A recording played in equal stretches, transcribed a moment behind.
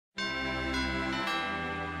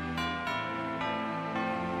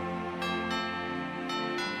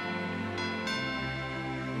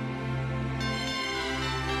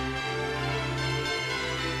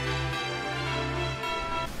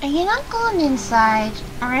Are you not going inside?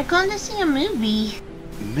 Or going to see a movie?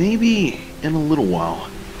 Maybe in a little while.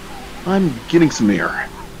 I'm getting some air.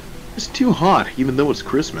 It's too hot, even though it's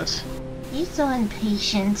Christmas. You're so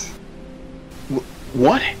impatient.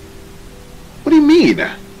 What? What do you mean?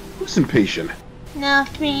 Who's impatient?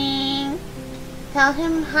 Nothing. Tell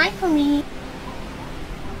him hi for me.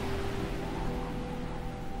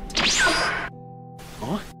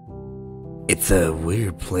 Huh? It's a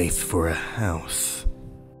weird place for a house.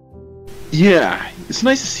 Yeah, it's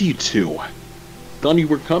nice to see you too. Thought you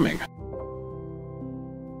were coming.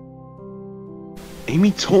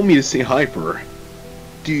 Amy told me to say hi for her.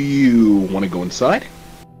 Do you want to go inside?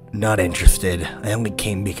 Not interested. I only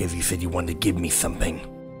came because you said you wanted to give me something.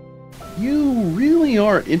 You really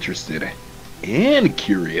are interested. And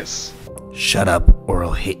curious. Shut up, or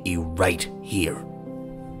I'll hit you right here.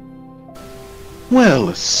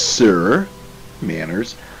 Well, sir,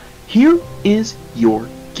 manners, here is your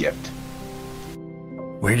gift.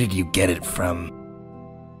 Where did you get it from?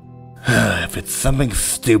 If it's something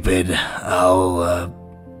stupid, I'll,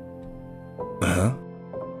 Huh?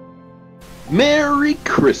 Merry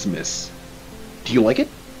Christmas. Do you like it?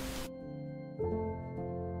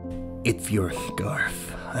 It's your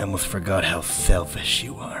scarf. I almost forgot how selfish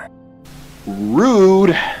you are.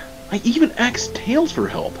 Rude. I even asked Tails for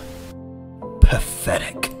help.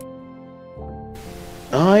 Pathetic.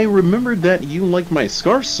 I remembered that you liked my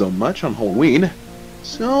scarf so much on Halloween,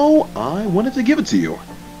 so I wanted to give it to you.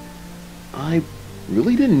 I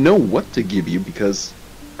really didn't know what to give you because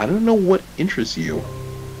I don't know what interests you,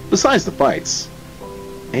 besides the fights.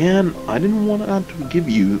 And I didn't want to give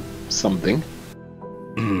you something.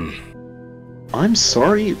 I'm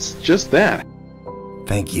sorry, it's just that.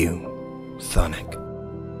 Thank you, Sonic.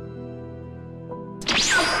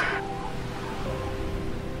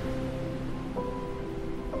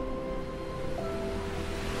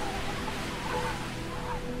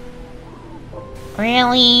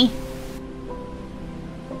 Really?